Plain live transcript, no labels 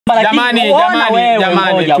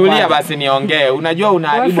Jamani, tulia basi niongee. Unajua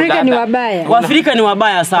unaharibu data. Waafrika ni wabaya. Waafrika ni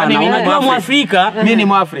wabaya sana. Unajua Mwafrika, mimi ni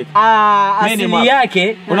Mwafrika. Asili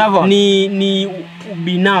yake ni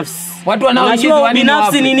binafsi. Watu wanaojua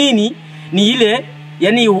binafsi ni nini? Ni ile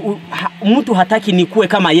yani mtu hataki nikue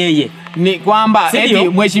kama yeye. Ni kwamba eti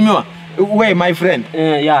mheshimiwa we my friend,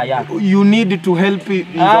 you need to help is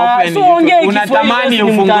open. So unatamani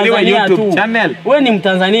ufunguliwe YouTube channel. Wewe ni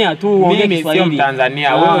Mtanzania tu, ongea Kiswahili. Mimi sio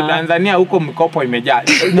Mtanzania. Wewe Tanzania huko mikopo imejaa.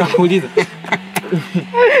 Nakuuliza.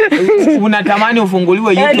 Unatamani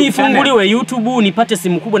ufunguliwe YouTube channel? Nifunguliwe YouTube nipate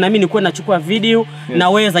simu kubwa na mimi nikuwe nachukua video,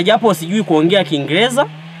 naweza japo sijui kuongea Kiingereza.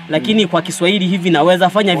 Lakini kwa Kiswahili hivi naweza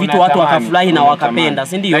fanya vitu watu wakafurahi na wakapenda,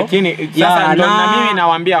 si ndio? Lakini sasa ndo na mimi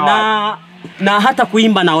nawaambia wao. Na hata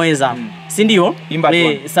kuimba naweza, si ndio?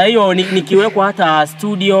 Sasa hiyo nikiwekwa hata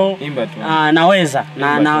studio naweza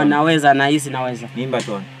naweza na hizi naweza. Imba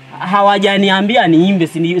tu. Hawajaniambia niimbe,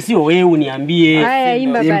 sio wewe uniambie. Haya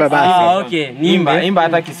imba basi. Okay, imba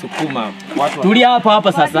hata Kisukuma. Tulia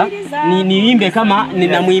hapa sasa. Niimbe kama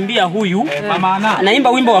ninamuimbia huyu. Naimba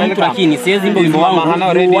wimbo wa mtu lakini siwezi imba wimbo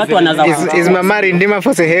wangu. Watu wanaza. Is Mama ndima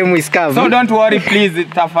for sehemu iskavu. So don't worry please,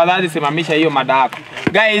 tafadhali simamisha hiyo mada yako.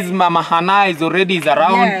 Guys, Mama Hana is already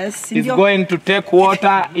around. Yes, is going to take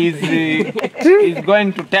water. Is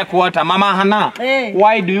going to take water. Mama Hana,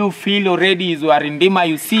 why do you feel already is warindima?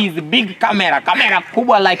 You see the big camera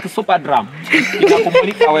kubwa like super drum.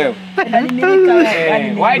 Inakumulika wewe.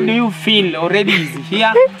 Why do you feel already is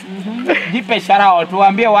here? Jipe ishara,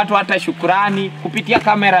 tuambie watu hata shukrani kupitia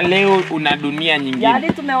kamera leo una dunia nyingine. Yaani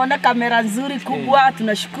tumeona kamera nzuri kubwa,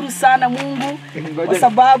 tunashukuru sana Mungu kwa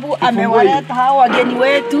sababu amewaleta hao wageni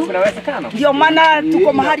wetu. Ndio maana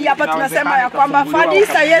tuko mahali hapa tunasema ya kwamba fadhili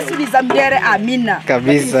za Yesu ni za milele, amina.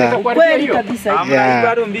 Kabisa. Kweli kabisa.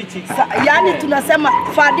 Yaani tunasema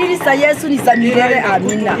fadhili za Yesu ni za milele,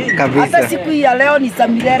 amina. Hata siku ya leo ni za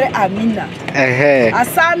milele, amina.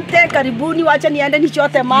 Asante, karibuni, wacha niende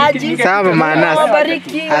nichote maji. Sawa Mama.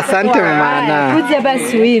 Asante Mama. Kuja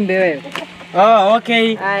basi uimbe wewe.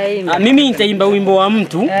 Okay. Mimi nitaimba wimbo wa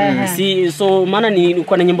mtu. So maana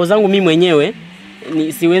nilikuwa na nyimbo zangu mimi mwenyewe.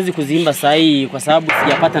 Siwezi kuziimba sahi kwa sababu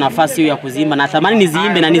sijapata nafasi hiyo ya kuziimba. Natamani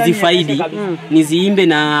niziimbe na nizifaidi. Niziimbe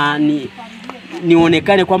na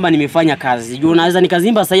nionekane kwamba nimefanya kazi. Juu naweza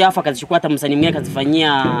nikazimba sahi afa akazichukua hata msanii mwingine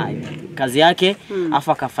akazifanyia kazi yake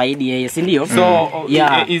afa akafaidi yeye, si ndio? So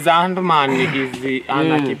is Handman is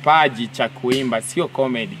ana kipaji cha kuimba, sio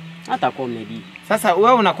comedy. Hata comedy. Sasa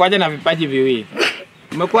wewe unakuaje na vipaji viwili?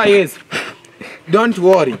 Umekuwa Yesu. Don't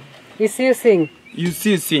worry. You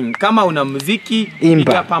sing. Kama una muziki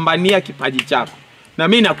itapambania kipaji chako. Na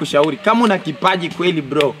mimi nakushauri kama una kipaji kweli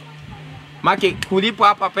bro, make kulipo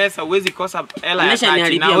hapa pesa uwezi kosa hela ya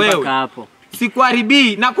kati na wewe.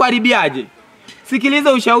 Sikuharibii, na kuharibiaje?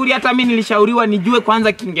 Sikiliza ushauri, hata mimi nilishauriwa nijue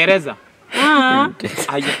kwanza Kiingereza.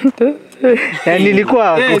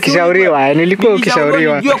 Nilikuwa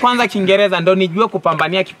ukishauriwa, nijue kwanza Kiingereza ndo nijue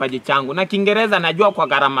kupambania kipaji changu. Na Kiingereza najua kwa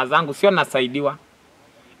gharama zangu, sio nasaidiwa.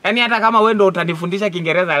 Yaani hata kama wewe ndo utanifundisha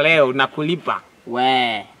Kiingereza leo na kulipa.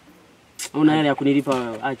 Una hela ya kunilipa,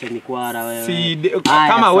 acha mikwara wewe.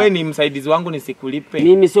 Kama wewe ni msaidizi wangu nisikulipe.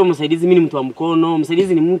 Mimi sio msaidizi, mimi ni mtu wa mkono.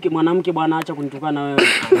 Msaidizi ni mwanamke bwana, acha kunitukana wewe.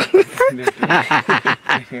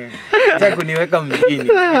 Acha kuniweka mjini.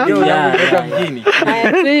 Unaweka mjini.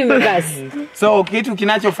 Tuimbe basi. So kitu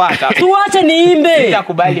kinachofuata. Tuache niimbe.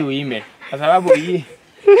 Sitakubali uimbe. Kwa sababu hii.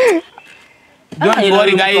 Don't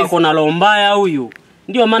worry guys. Kuna lombaya huyu.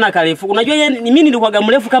 Ndio maana karefu. Unajua mimi nilikuwa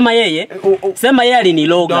mrefu kama yeye. Sema yeye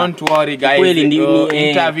aliniloga. Don't worry guys.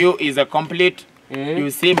 Interview is a complete.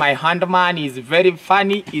 You see my Handman is very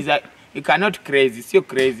funny. You cannot crazy. Sio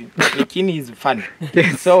crazy. Lakini is funny.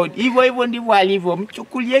 So hivyo ndivyo alivyo.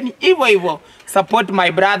 Mchukulieni hivyo. Support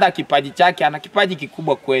my brother, kipaji chake ana kipaji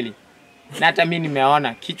kikubwa kweli. Na hata mimi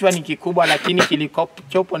nimeona kichwa ni kikubwa lakini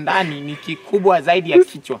kilikopo ndani ni kikubwa zaidi ya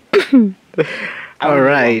kichwa.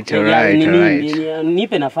 Alright.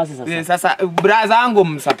 Nipe nafasi sasa. Sasa brother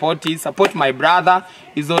wangu support my brother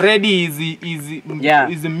is already is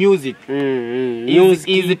music.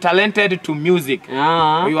 Is talented to music.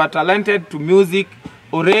 You are talented to music.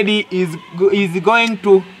 Already is going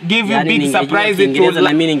to give you big surprise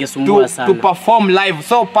to perform live.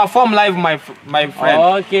 So perform live my friend.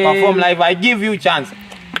 Okay. Perform live. I give you chance.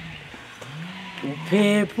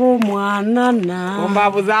 Upepo mwanana.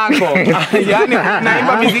 Mbavu zako. Yaani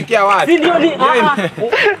naimba muziki ya watu. Si ndio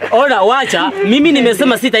Ona wacha, mimi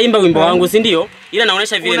nimesema sitaimba wimbo wangu, si ndio? Ila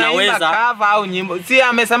naonesha vile naweza. Cover au nyimbo. Si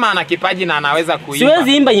amesema ana kipaji na anaweza kuimba.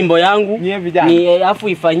 Siwezi imba nyimbo yangu. Ni afu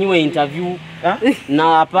ifanywe interview. Na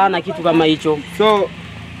hapana kitu kama hicho. So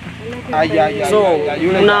So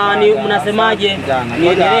mnasemaje,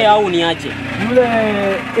 niendelee au niache?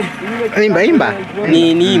 Imba.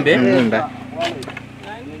 Niimbe. Imba.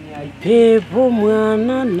 Pepo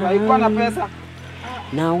mwana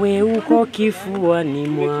nawe uko kifuani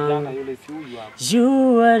mwangu,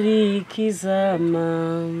 jua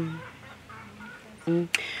likizama,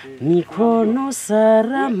 mikono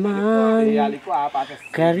salama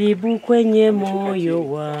karibu kwenye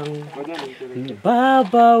moyo wangu,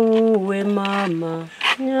 baba uwe mama,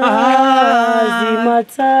 lazima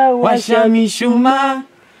tawasha mishumaa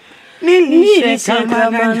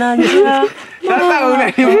kama na njaa. Sasa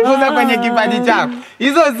unanifukuza kwenye kipaji chako.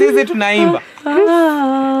 Hizo sisi tunaimba.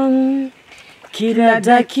 Kila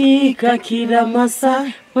dakika, kila masaa,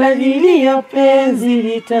 walili ya penzi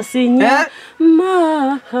litasinya.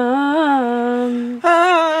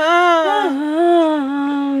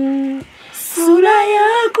 Sura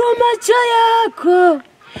yako, macho yako,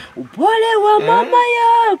 upole wa mama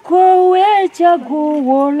yako, we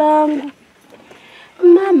chaguo langu.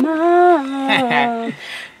 Mama,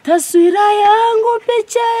 taswira yangu,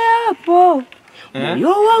 picha yapo, moyo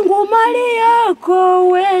wangu mali yako,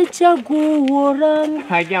 we chaguo langu.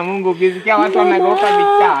 Haki ya Mungu, ukisikia watu wanagoka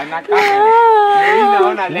picha na kamera.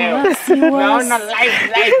 Naona leo. Naona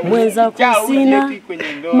live. Mwenza kusina,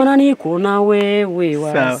 maana niko na wewe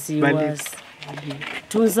wasiwasi.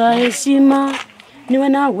 Tunza heshima, niwe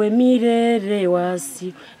nawe milele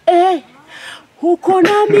wasi. Huko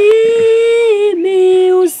na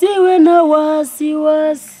mimi, usiwe na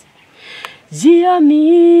wasiwasi,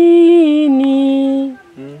 jiamini.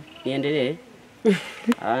 Niendelee.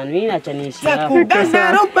 Mimi acha niishi hapo.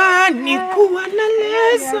 Rubani kuwa na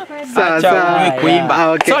leso. Acha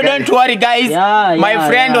kuimba. So don't worry guys. My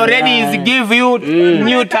friend already is give you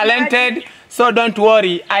new talented. So don't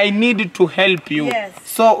worry. I need to help you.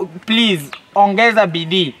 So please ongeza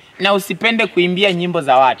bidii. Na usipende kuimbia nyimbo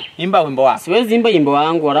za watu. Imba wimbo wako. Siwezi imba wimbo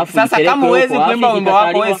wangu alafu sasa kama uwezi kuimba wimbo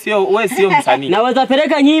wako wewe sio msanii. Naweza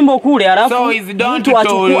peleka nyimbo kule alafu mtu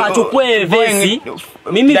achukue verse.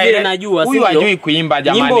 Mimi vile najua huyu hajui kuimba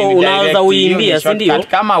jamani. Nyimbo unaweza uimbia, si ndio?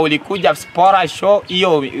 Kama ulikuja Spora show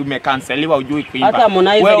hiyo umecanceliwa hujui kuimba. Hata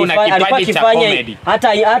Monaiza alikuwa akifanya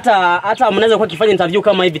hata mnaweza kuwa kifanya interview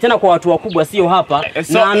kama hivi tena kwa watu wakubwa sio hapa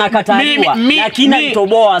na anakataliwa lakini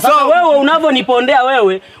alitoboa. Sasa wewe unavyonipondea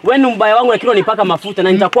wewe ni mbaya wangu lakini unipaka mafuta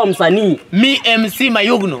na nitakuwa msanii. Me MC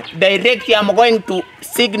Mayugno direct I'm going to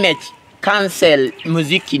signature cancel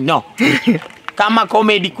muziki no. Kama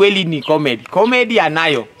comedy kweli ni comedy. Comedy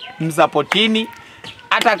anayo. Msupportini.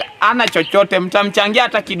 Hata ana chochote mtamchangia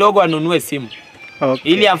hata kidogo anunue simu.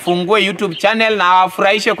 Okay. Ili afungue YouTube channel na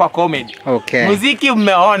awafurahishe kwa comedy. Okay. Muziki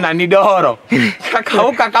mmeona ni dohoro.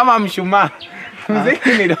 Kakauka kama mshumaa. Muziki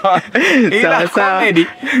ni dohoro. Ila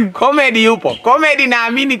comedy yupo. Comedy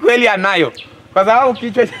naamini kweli anayo. Kwa sababu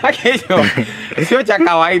kichwa chake hicho sio cha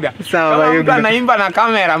kawaida. Sawa, mtu anaimba na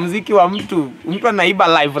kamera muziki wa mtu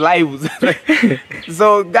anaimba live.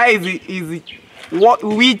 So guys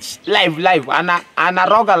which live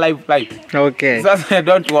anaroga live. Okay. So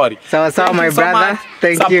don't worry. Sawa my brother.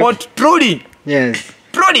 Thank you. Support Trudy. Yes.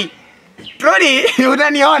 Trudy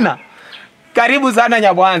unaniona? Karibu sana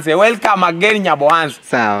Nyaboanze. Welcome again Nyaboanze.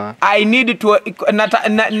 Sawa. I need to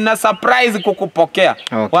na surprise kukupokea.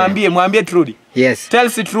 Okay. Mwambie Trudy. Yes. Tell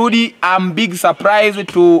Trudy I'm big surprise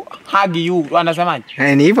to hug you.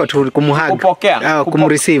 Unasemaje? Ni hivyo tu kumhug. Kupokea.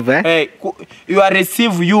 Kumreceive You are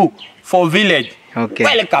receive you for village. Okay.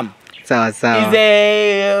 Welcome. Sawa.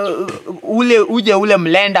 Ule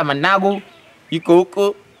mlenda managu iko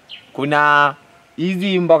huko. Kuna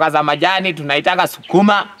hizi mboga za majani tunaitaka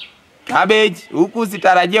sukuma, cabbage. Huku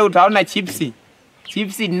sitarajia utaona chipsi.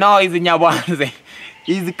 Chipsi no hizi Nyaboanze.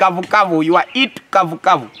 Hizi kavu. You are eat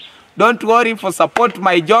kavu. Don't worry for support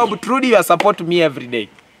my job. Trudy, you support me every day.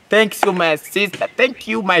 Thanks you my sister. Thank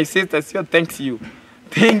you my sister. So thanks you.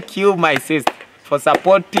 Thank you my sister for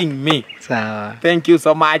supporting me. Sawa. Thank you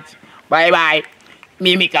so much. Bye.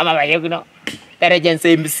 Mimi kama Mayugno.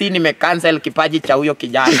 Emergency MC nimecancel kipaji cha huyo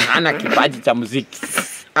kijana. Hana kipaji cha muziki.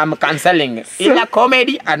 I'm cancelling. Ila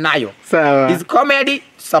comedy anayo. Sawa. Is comedy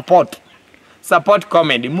support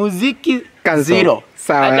comedy. Muziki cancel. Zero.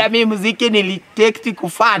 Sawa. Hata mimi muziki nilitekti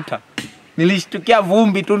kufata. Nilishtukia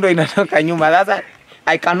vumbi tu ndo inatoka nyuma. Sasa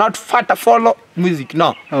I cannot follow music.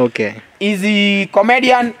 No. Okay. Is he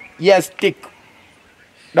comedian? Yes, stick.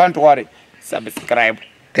 Don't worry. Subscribe.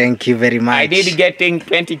 Thank you very much. I did getting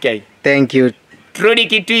 20k. Thank you. Trudy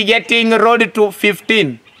Kitty getting road to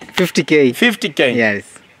 15. 50k. Yes.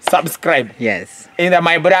 Subscribe. Yes. And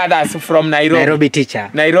my brothers from Nairobi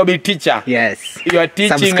teacher. Yes. You are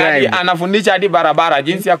teaching anafundisha hadi barabara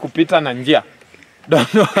jinsi ya kupita na njia.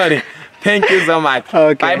 Don't worry. Thank you so much.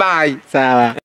 Okay. Bye bye. Sawa.